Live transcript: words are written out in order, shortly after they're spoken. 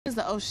was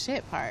the oh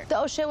shit part? The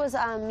oh shit was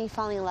me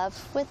falling in love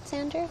with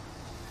Xander.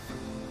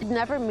 It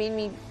never made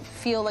me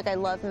feel like I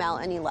love Mel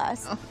any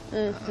less.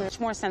 Much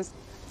more sense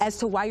as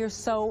to why you're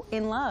so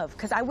in love,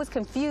 because I was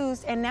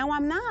confused and now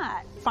I'm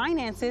not.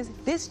 Finances,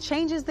 this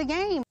changes the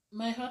game.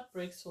 My heart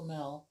breaks for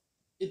Mel.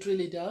 It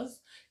really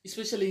does,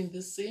 especially in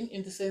this scene,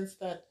 in the sense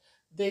that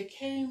they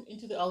came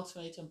into the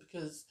ultimatum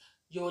because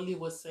Yoly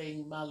was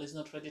saying Mal is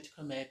not ready to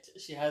commit.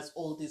 She has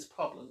all these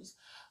problems.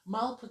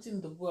 Mal put in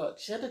the work.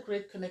 She had a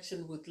great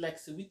connection with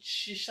Lexi, which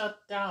she shut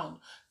down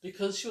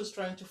because she was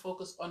trying to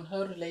focus on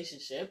her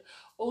relationship,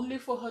 only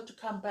for her to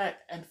come back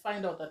and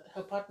find out that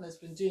her partner has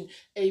been doing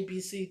A, B,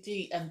 C,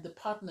 D, and the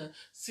partner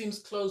seems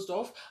closed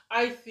off.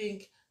 I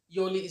think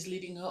Yoly is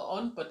leading her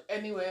on, but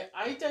anyway,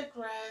 I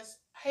digress.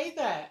 Hey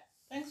there,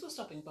 thanks for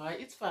stopping by.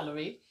 It's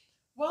Valerie.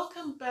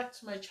 Welcome back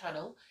to my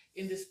channel.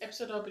 In this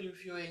episode, I'll be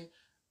reviewing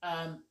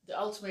the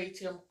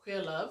Ultimatum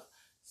Queer Love,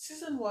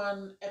 Season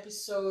 1,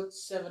 Episode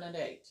 7 and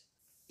 8.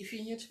 If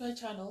you're new to my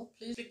channel,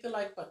 please click the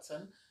like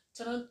button,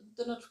 turn on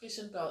the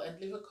notification bell and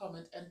leave a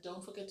comment, and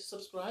don't forget to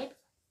subscribe.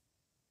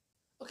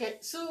 Okay,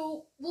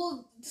 so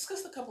we'll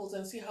discuss the couples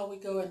and see how we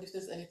go, and if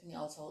there's anything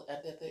else I'll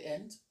add at the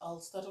end.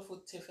 I'll start off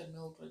with Tiff and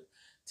Mildred.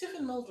 Tiff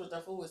and Mildred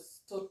I've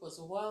always thought was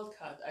a wild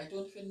card. I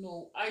don't even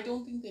know. I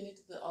don't think they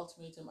needed the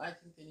ultimatum. I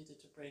think they needed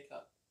to break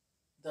up.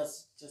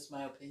 That's just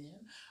my opinion.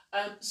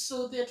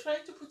 So they're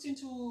trying to put in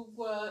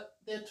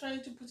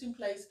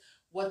place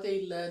what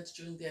they learned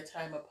during their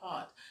time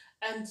apart,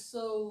 and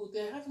so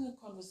they're having a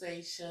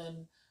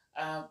conversation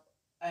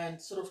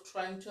and sort of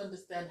trying to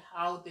understand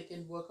how they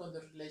can work on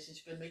the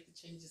relationship and make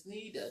the changes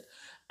needed.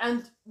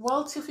 And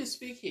while Tiff is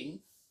speaking,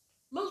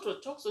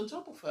 Mildred talks on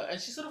top of her,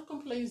 and she sort of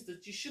complains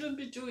that you shouldn't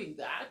be doing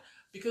that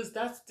because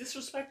that's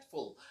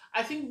disrespectful.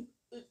 I think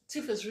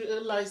Tiff has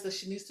realized that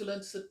she needs to learn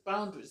to set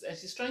boundaries, and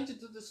she's trying to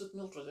do this with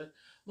Mildred. And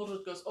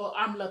Mildred goes, "Oh,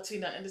 I'm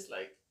Latina," and it's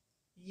like,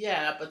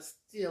 yeah, but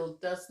still,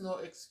 that's no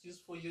excuse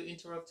for you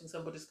interrupting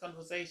somebody's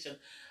conversation.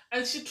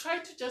 And she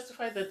tried to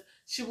justify that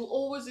she will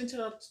always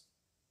interrupt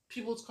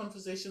people's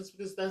conversations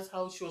because that's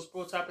how she was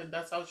brought up and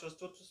that's how she was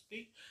taught to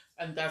speak,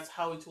 and that's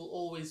how it will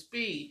always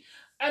be.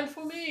 And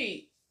for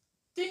me,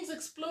 things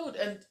explode,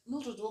 and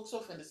Mildred walks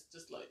off, and it's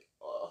just like,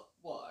 oh,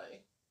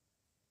 why?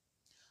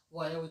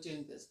 Why are we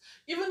doing this?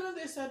 Even when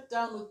they sat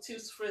down with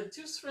Tiff's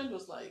friend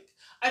was like,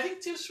 I think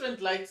Tiff's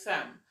friend liked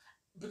Sam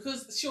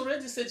because she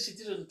already said she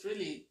didn't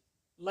really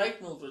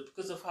like Mildred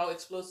because of how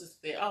explosive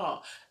they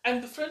are.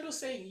 And the friend was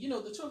saying, you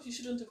know, the two of you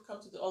shouldn't have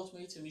come to the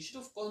ultimatum. You should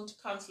have gone to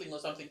counseling or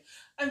something.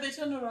 And they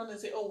turn around and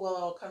say, oh, well,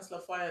 our counselor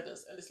fired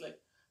us. And it's like,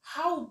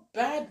 how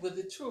bad were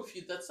the two of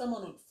you that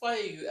someone would fire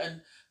you and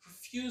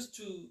refuse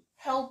to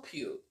help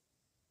you?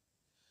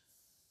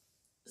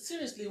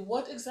 Seriously,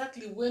 what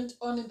exactly went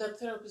on in that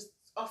therapist's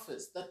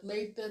office that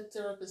made that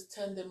therapist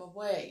turn them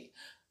away?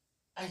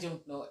 I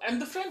don't know.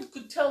 And the friend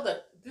could tell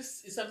that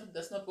this is something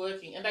that's not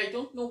working. And I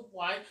don't know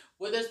why,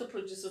 whether it's the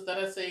producers that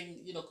are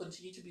saying, you know,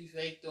 continue to be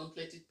vague, don't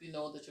let it be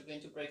known that you're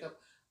going to break up.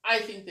 I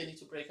think they need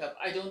to break up.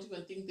 I don't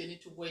even think they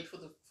need to wait for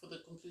the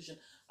conclusion.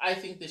 I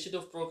think they should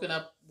have broken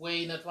up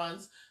way in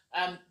advance.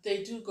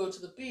 They do go to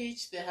the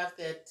beach, they have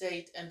their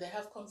date, and they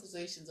have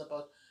conversations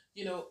about,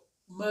 you know,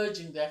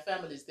 merging their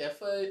families, their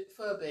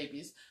fur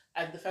babies,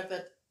 and the fact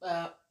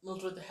that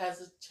Mildred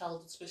has a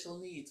child with special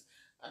needs.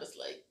 And it's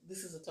like,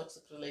 this is a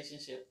toxic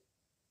relationship.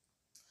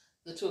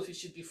 The two of you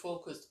should be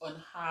focused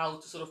on how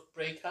to sort of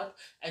break up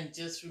and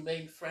just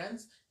remain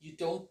friends. You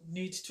don't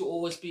need to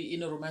always be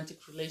in a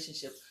romantic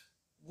relationship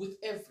with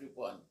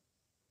everyone.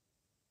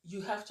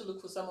 You have to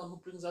look for someone who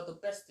brings out the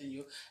best in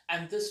you.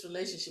 And this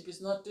relationship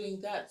is not doing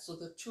that. So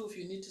the two of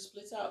you need to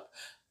split up.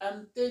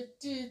 And they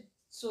did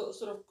sort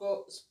of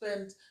go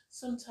spend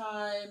some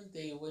time.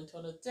 They went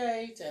on a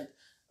date, and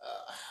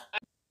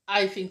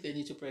I think they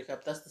need to break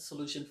up. That's the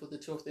solution for the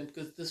two of them,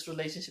 because this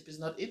relationship is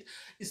not it.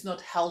 It's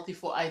not healthy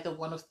for either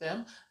one of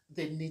them.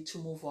 They need to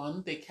move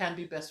on. They can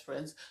be best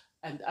friends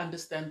and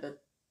understand that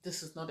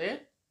this is not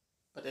it.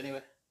 But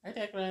anyway, I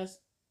digress.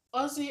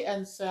 Ozzy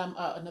and Sam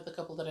are another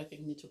couple that I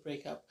think need to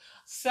break up.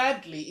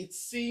 Sadly, it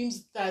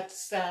seems that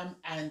Sam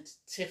and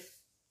Tiff,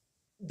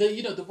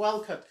 the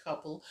wildcat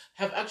couple,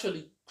 have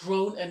actually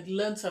grown and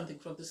learned something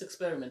from this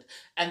experiment,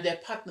 and their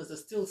partners are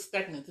still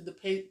stagnant in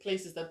the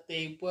places that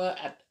they were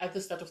at the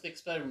start of the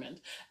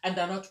experiment, and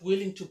are not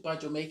willing to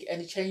budge or make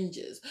any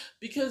changes,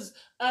 because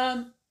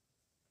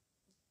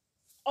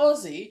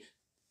Ozzy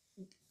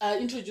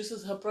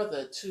introduces her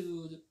brother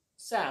to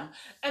Sam,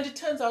 and it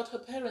turns out her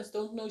parents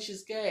don't know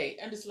she's gay,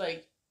 and it's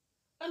like,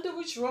 under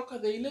which rock are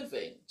they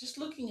living? Just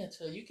looking at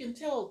her, you can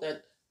tell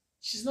that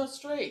she's not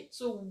straight.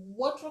 So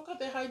what rock are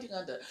they hiding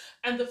under?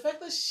 And the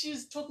fact that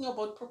she's talking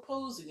about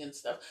proposing and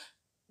stuff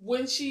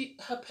when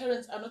her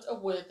parents are not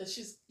aware that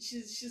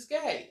she's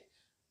gay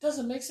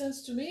doesn't make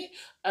sense to me.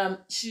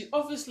 She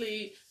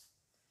obviously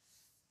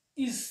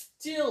is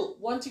still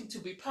wanting to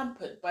be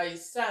pampered by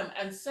Sam,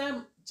 and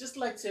Sam, just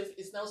like Tiff,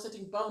 is now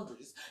setting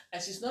boundaries,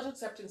 and she's not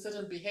accepting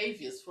certain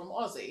behaviors from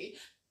Ozzy.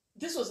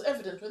 this was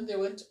evident when they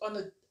went on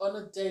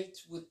a date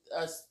with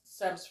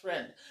Sam's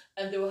friend,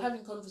 and they were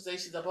having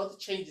conversations about the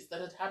changes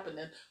that had happened.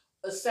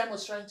 And Sam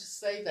was trying to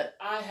say that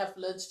I have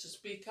learned to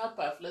speak up.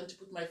 I've learned to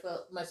put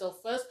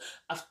myself first.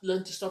 I've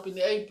learned to stop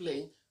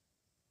enabling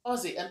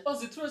Ozzy. And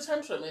Ozzy threw a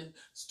tantrum and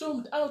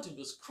stormed out and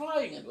was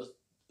crying and was,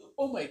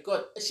 oh my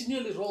God, she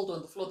nearly rolled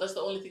on the floor. That's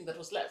the only thing that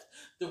was left.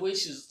 The way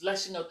she's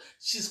lashing out.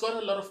 She's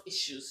got a lot of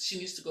issues. She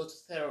needs to go to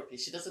therapy.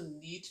 She doesn't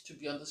need to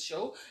be on the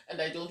show.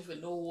 And I don't even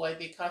know why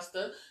they cast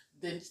her.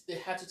 Then they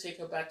had to take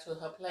her back to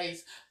her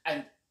place.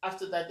 And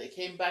after that, they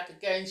came back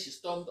again. She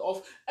stormed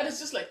off. And it's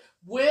just like,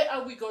 where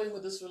are we going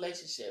with this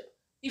relationship?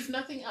 If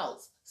nothing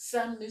else,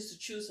 Sam needs to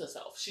choose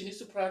herself. She needs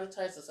to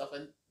prioritize herself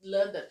and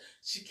learn that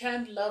she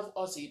can love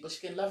Ozzy, but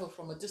she can love her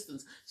from a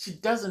distance. She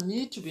doesn't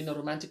need to be in a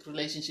romantic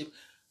relationship.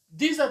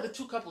 These are the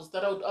two couples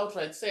that I would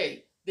outright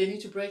say they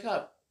need to break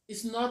up.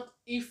 It's not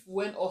if,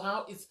 when, or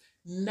how, it's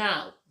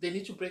now. They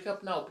need to break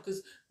up now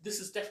because this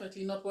is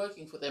definitely not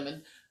working for them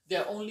and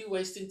they're only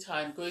wasting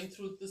time going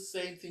through the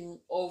same thing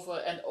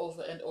over and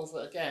over and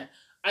over again.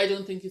 I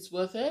don't think it's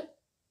worth it.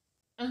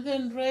 And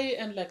then Ray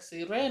and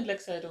Lexi. Ray and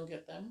Lexi, I don't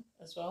get them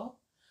as well.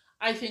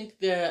 I think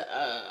they're.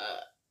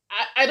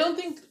 I don't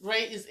think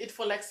Ray is it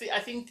for Lexi.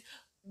 I think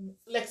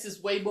Lex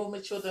is way more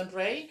mature than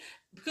Ray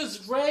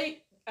because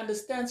Ray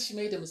understands she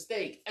made a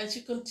mistake and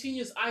she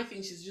continues. I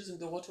think she's using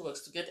the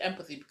waterworks to get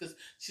empathy because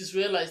she's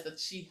realized that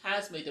she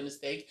has made a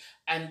mistake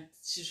and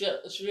she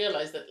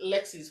realized that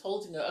Lexi is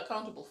holding her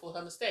accountable for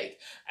her mistake.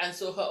 And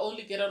so her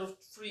only get out of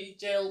free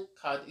jail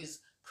card is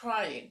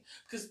crying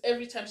because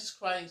every time she's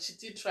crying she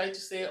did try to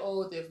say,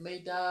 oh, they've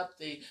made up,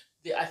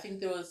 I think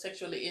they were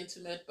sexually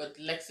intimate, but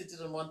Lexi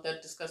didn't want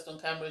that discussed on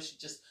camera. She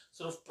just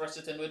sort of brushed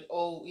it and went,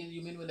 oh,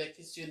 you mean when I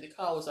kissed you in the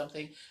car or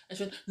something? And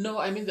she went, no,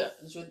 I mean that.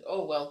 And she went,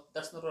 oh, well,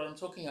 that's not what I'm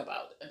talking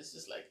about. And it's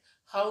just like,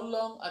 how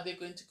long are they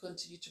going to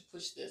continue to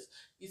push this?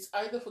 It's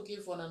either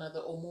forgive one another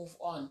or move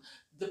on.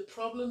 The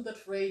problem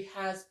that Ray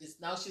has is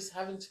now she's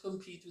having to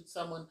compete with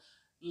someone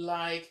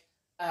like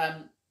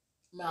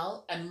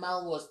Mal, and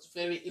Mal was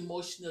very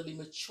emotionally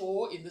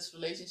mature in this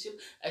relationship,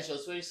 and she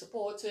was very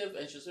supportive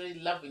and she was very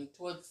loving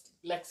towards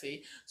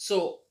Lexi.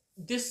 So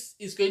this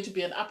is going to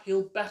be an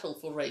uphill battle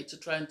for Ray to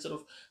try and sort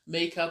of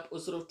make up or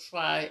sort of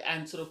try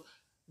and sort of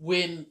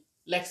win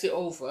Lexi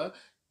over.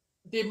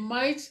 They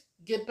might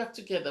get back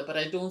together, but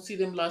I don't see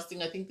them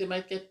lasting. I think they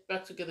might get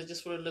back together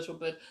just for a little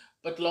bit,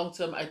 but long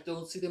term, I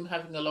don't see them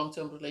having a long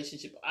term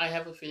relationship. I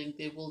have a feeling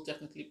they will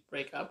definitely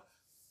break up.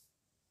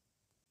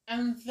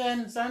 And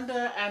then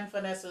Xander and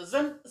Vanessa.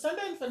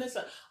 Xander and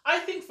Vanessa. I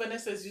think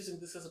Vanessa is using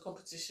this as a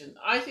competition.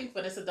 I think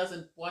Vanessa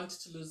doesn't want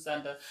to lose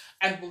Xander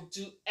and will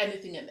do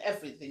anything and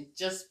everything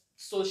just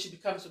so she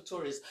becomes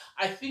victorious.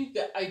 I think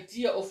the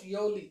idea of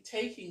Yoly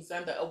taking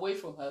Xander away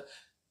from her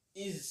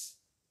is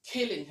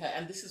killing her,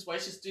 and this is why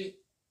she's doing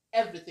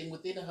everything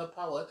within her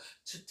power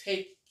to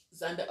take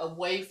Xander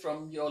away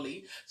from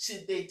Yoly.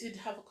 They did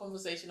have a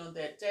conversation on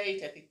their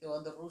date. I think they were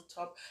on the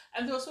rooftop,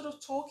 and they were sort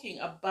of talking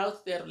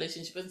about their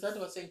relationship. And Xander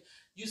was saying,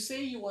 "You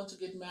say you want to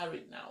get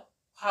married now.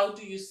 How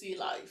do you see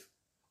life?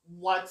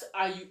 What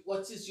are you?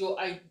 What is your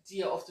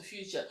idea of the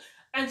future?"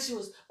 And she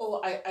was,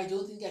 "Oh, I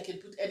don't think I can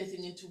put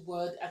anything into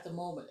word at the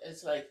moment." And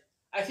it's like,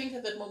 I think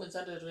at that moment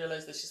Xander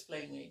realized that she's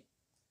playing me.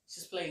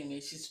 She's playing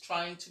me. She's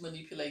trying to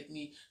manipulate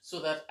me so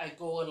that I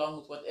go along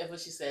with whatever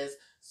she says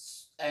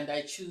and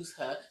I choose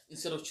her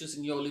instead of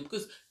choosing Yoly.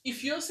 Because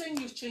if you're saying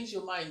you've changed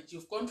your mind,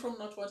 you've gone from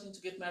not wanting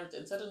to get married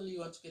and suddenly you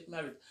want to get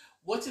married,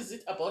 what is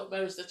it about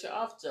marriage that you're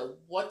after?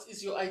 What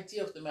is your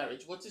idea of the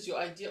marriage? What is your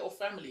idea of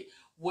family?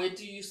 Where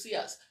do you see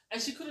us?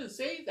 And she couldn't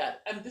say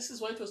that. And this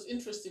is why it was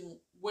interesting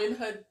when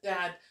her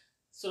dad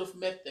sort of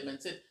met them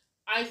and said,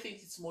 I think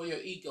it's more your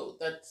ego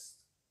that's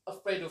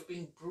afraid of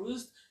being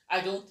bruised. I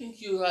don't think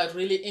you are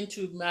really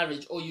into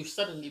marriage or you've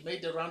suddenly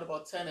made a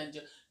roundabout turn and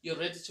you're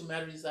ready to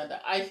marry Xander.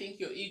 I think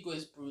your ego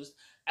is bruised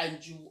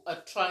and you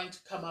are trying to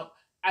come up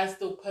as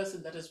the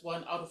person that has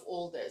won out of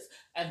all this.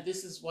 And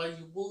this is why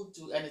you will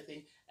do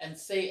anything and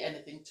say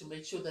anything to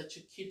make sure that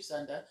you keep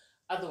Xander.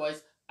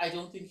 Otherwise, I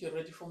don't think you're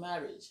ready for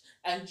marriage.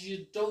 And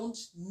you don't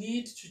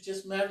need to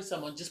just marry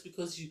someone just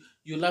because you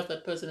love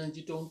that person and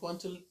you don't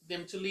want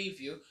them to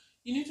leave you.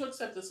 You need to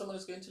accept that someone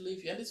is going to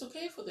leave you, and it's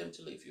okay for them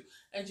to leave you,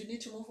 and you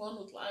need to move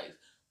on with life.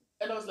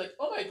 And I was like,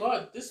 oh my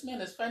God, this man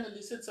has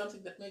finally said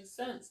something that makes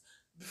sense.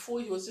 Before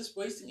he was just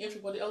wasting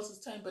everybody else's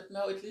time, but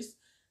now at least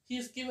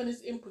he's given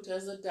his input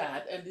as a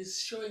dad and is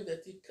showing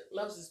that he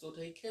loves his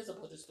daughter, he cares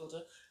about his daughter,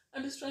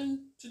 and is trying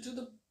to do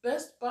the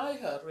best by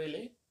her,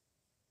 really.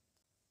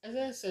 As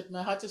I said,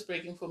 my heart is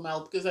breaking for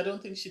Mel because I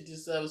don't think she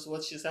deserves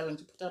what she's having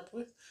to put up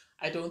with.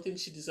 I don't think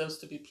she deserves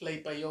to be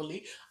played by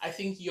Yoly. I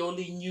think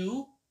Yoly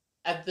knew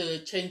at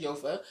the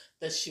changeover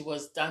that she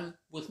was done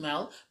with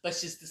Mel, but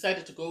she's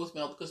decided to go with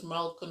Mel because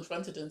Mel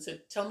confronted her and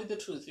said, tell me the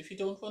truth. If you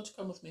don't want to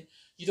come with me,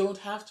 you don't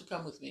have to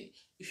come with me.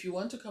 If you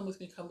want to come with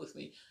me, come with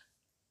me.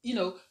 You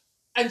know,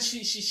 and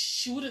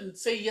she wouldn't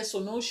say yes or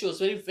no. She was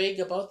very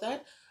vague about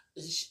that.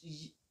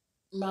 She,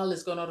 Mal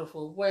has gone out of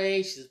her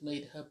way. She's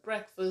made her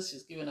breakfast.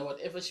 She's given her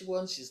whatever she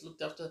wants. She's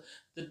looked after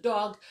the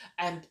dog.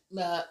 And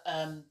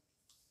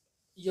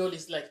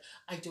Yoly's like,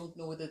 I don't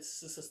know whether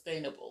this is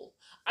sustainable.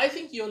 I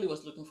think Yoly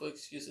was looking for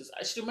excuses.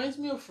 She reminds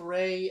me of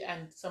Ray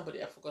and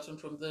somebody I've forgotten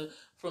from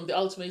the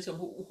Ultimatum,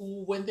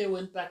 who when they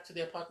went back to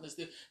their partners,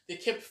 they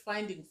kept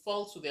finding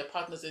faults with their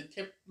partners and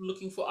kept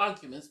looking for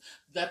arguments.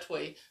 That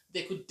way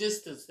they could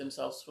distance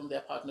themselves from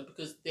their partner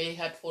because they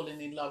had fallen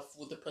in love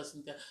with the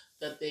person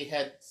that they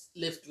had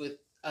lived with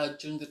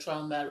during the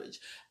trial marriage.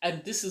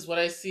 And this is what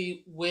I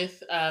see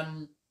with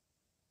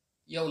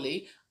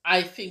Yoly.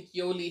 I think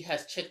Yoly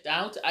has checked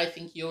out. I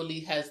think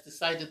Yoly has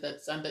decided that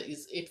Xander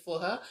is it for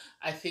her.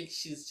 I think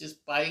she's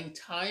just buying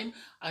time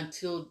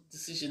until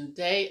decision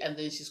day, and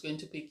then she's going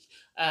to pick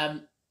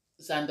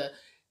Xander.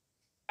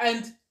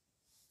 And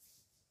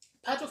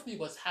part of me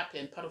was happy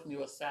and part of me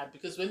was sad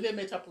because when they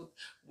met up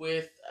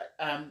with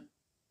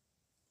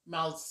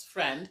Mal's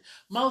friend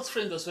was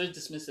very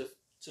dismissive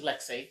to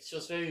Lexi. She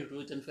was very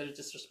rude and very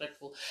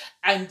disrespectful,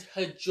 and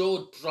her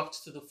jaw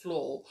dropped to the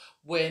floor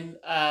when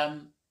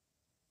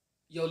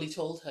Yoly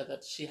told her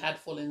that she had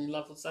fallen in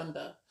love with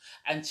Xander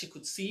and she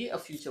could see a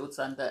future with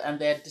Xander, and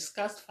they had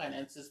discussed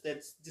finances, they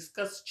had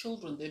discussed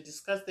children, they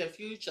discussed their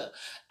future.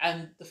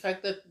 And the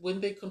fact that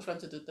when they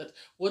confronted it, that,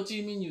 what do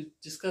you mean you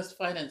discussed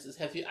finances?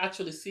 Have you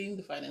actually seen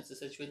the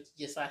finances? And she went,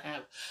 yes, I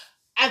have.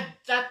 At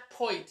that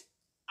point,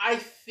 I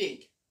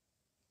think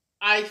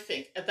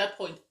at that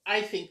point,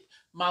 I think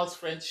Mal's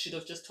friend should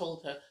have just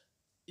told her,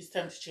 it's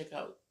time to check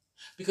out.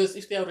 Because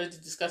if they're already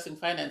discussing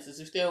finances,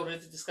 if they're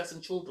already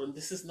discussing children,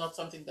 this is not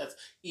something that,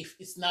 if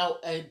it's now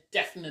a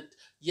definite,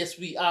 yes,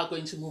 we are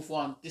going to move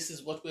on, this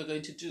is what we're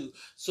going to do.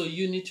 So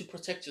you need to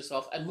protect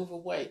yourself and move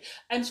away.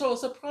 And so I was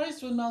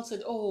surprised when Mal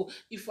said, oh,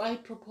 if I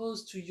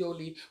propose to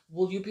Yoly,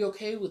 will you be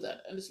okay with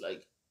that? And it's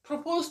like,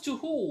 propose to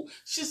who?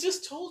 She's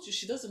just told you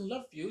she doesn't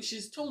love you.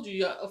 She's told you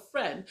you're a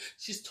friend.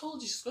 She's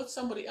told you she's got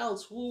somebody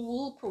else who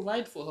will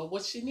provide for her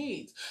what she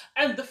needs.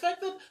 And the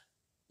fact that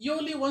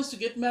Yoly wants to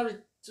get married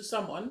to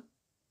someone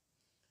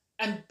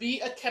and be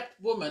a kept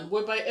woman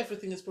whereby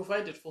everything is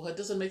provided for her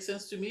doesn't make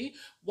sense to me.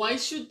 Why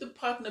should the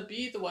partner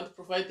be the one to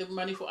provide the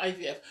money for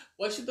IVF?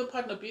 Why should the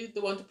partner be the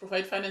one to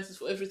provide finances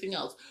for everything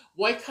else?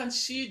 Why can't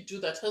she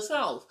do that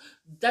herself?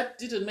 That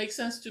didn't make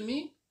sense to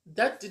me.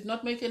 That did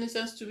not make any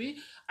sense to me.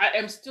 I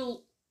am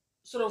still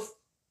sort of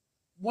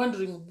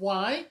wondering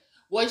why.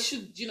 Why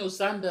should,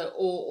 Xander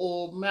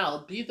or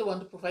Mel be the one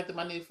to provide the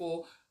money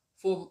for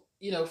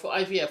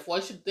IVF? Why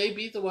should they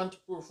be the one to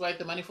provide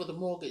the money for the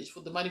mortgage, for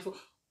the money for,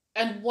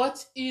 and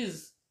what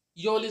is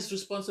Yoly's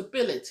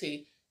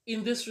responsibility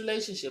in this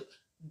relationship?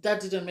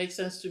 That didn't make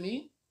sense to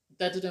me.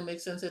 That didn't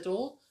make sense at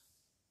all.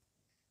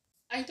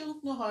 I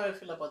don't know how I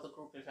feel about the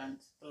group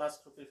event, the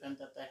last group event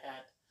that they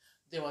had.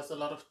 There was a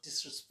lot of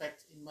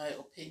disrespect, in my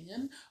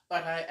opinion,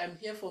 but I am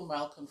here for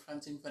Mal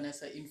confronting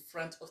Vanessa in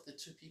front of the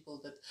two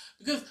people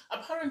because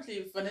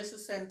apparently Vanessa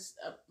sent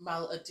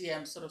Mal a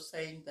DM sort of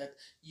saying that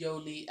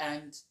Yoly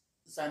and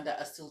Xander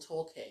are still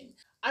talking.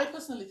 I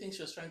personally think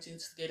she was trying to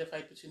instigate a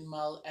fight between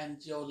Mal and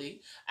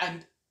Yoly,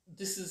 and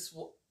this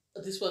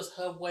was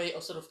her way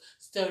of sort of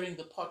stirring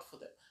the pot for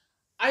them.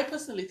 I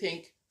personally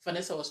think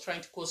Vanessa was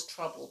trying to cause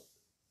trouble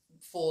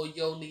for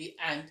Yoly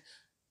and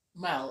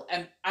Mal,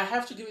 and I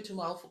have to give it to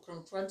Mal for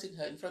confronting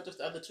her in front of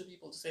the other two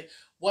people to say,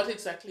 what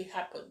exactly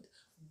happened?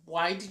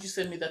 Why did you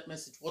send me that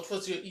message? What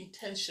was your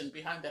intention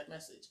behind that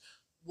message?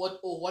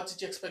 What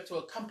did you expect to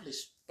accomplish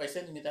by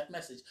sending me that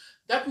message?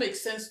 That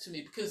makes sense to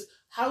me, because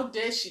how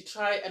dare she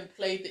try and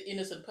play the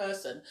innocent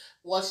person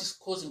while she's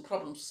causing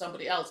problems to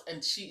somebody else,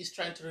 and she is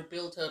trying to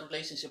rebuild her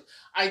relationship.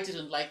 I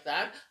didn't like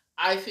that.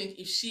 I think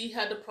if she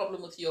had a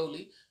problem with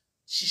Yoly,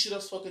 she should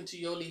have spoken to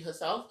Yoly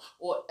herself,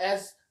 or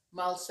as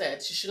Mal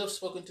said, she should have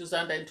spoken to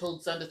Xander and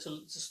told Xander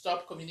to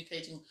stop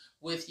communicating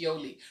with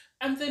Yoly.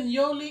 And then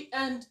Yoly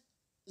and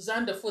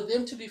Xander, for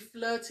them to be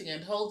flirting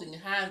and holding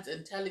hands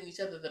and telling each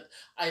other that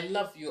I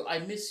love you, I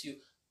miss you,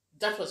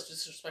 that was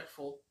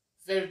disrespectful,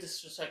 very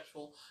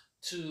disrespectful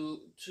to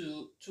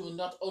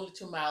not only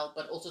to Mal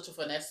but also to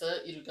Vanessa,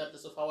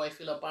 regardless of how I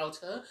feel about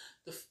her.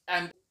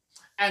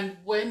 And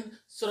when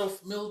sort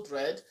of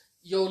Mildred,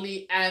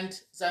 Yoly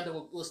and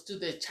Xander were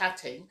stood there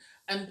chatting,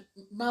 and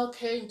Mal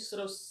came to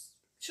sort of,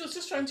 she was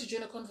just trying to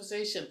join a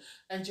conversation,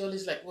 and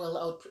Yoly's like, well,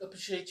 I would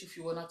appreciate you if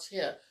you were not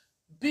here.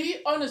 Be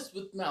honest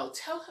with Mel.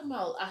 Tell her,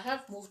 Mel, I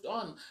have moved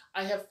on.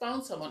 I have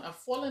found someone. I've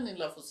fallen in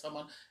love with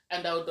someone,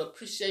 and I would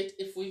appreciate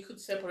if we could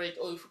separate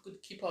or if we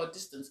could keep our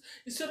distance.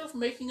 Instead of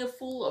making a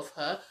fool of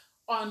her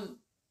on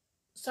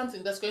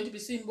something that's going to be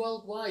seen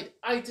worldwide.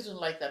 I didn't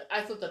like that.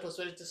 I thought that was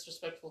very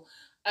disrespectful.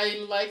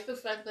 I like the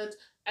fact that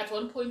at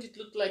one point it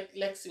looked like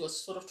Lexi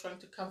was sort of trying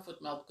to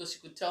comfort Mel because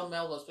you could tell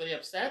Mel was very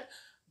upset,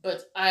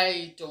 but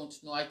I don't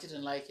know. I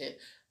didn't like it.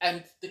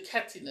 And the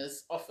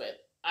cattiness of it,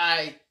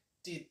 I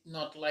did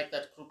not like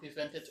that group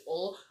event at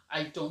all.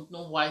 I don't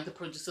know why the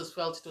producers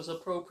felt it was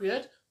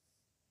appropriate.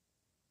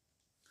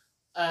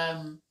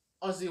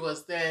 Ozzy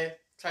was there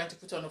trying to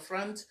put on a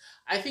front.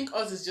 I think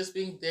Oz is just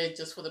being there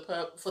just for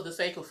the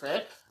sake of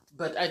it,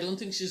 but I don't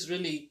think she's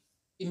really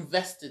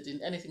invested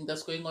in anything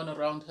that's going on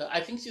around her.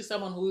 I think she's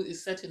someone who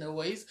is set in her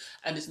ways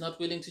and is not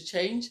willing to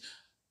change.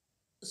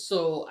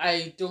 So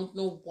I don't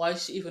know why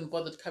she even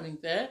bothered coming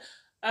there.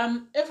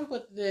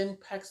 Everybody then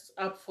packs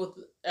up for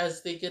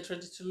as they get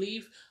ready to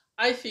leave.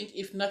 I think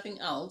if nothing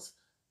else,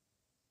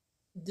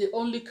 the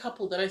only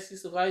couple that I see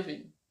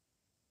surviving,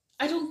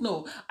 I don't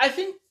know. I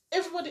think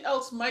everybody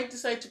else might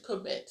decide to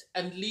commit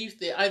and leave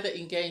there, either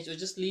engaged or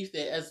just leave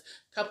there as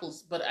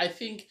couples. But I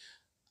think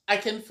I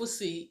can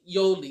foresee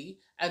Yoly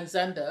and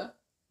Xander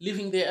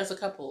living there as a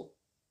couple.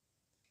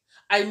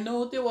 I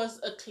know there was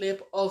a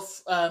clip of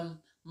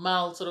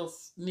Mal sort of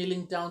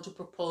kneeling down to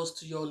propose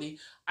to Yoly.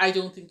 I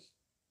don't think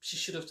she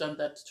should have done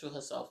that to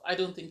herself. I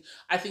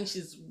think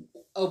she's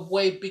a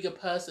way bigger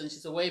person.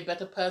 She's a way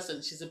better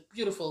person. She's a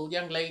beautiful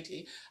young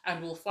lady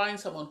and will find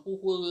someone who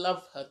will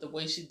love her the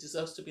way she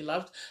deserves to be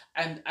loved.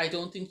 And I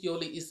don't think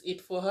Yoly is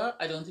it for her.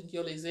 I don't think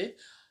Yoly is it.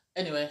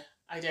 Anyway,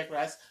 I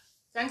digress.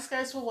 Thanks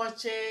guys for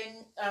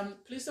watching.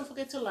 Please don't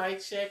forget to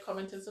like, share,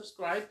 comment, and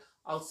subscribe.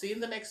 I'll see you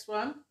in the next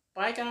one.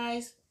 Bye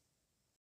guys.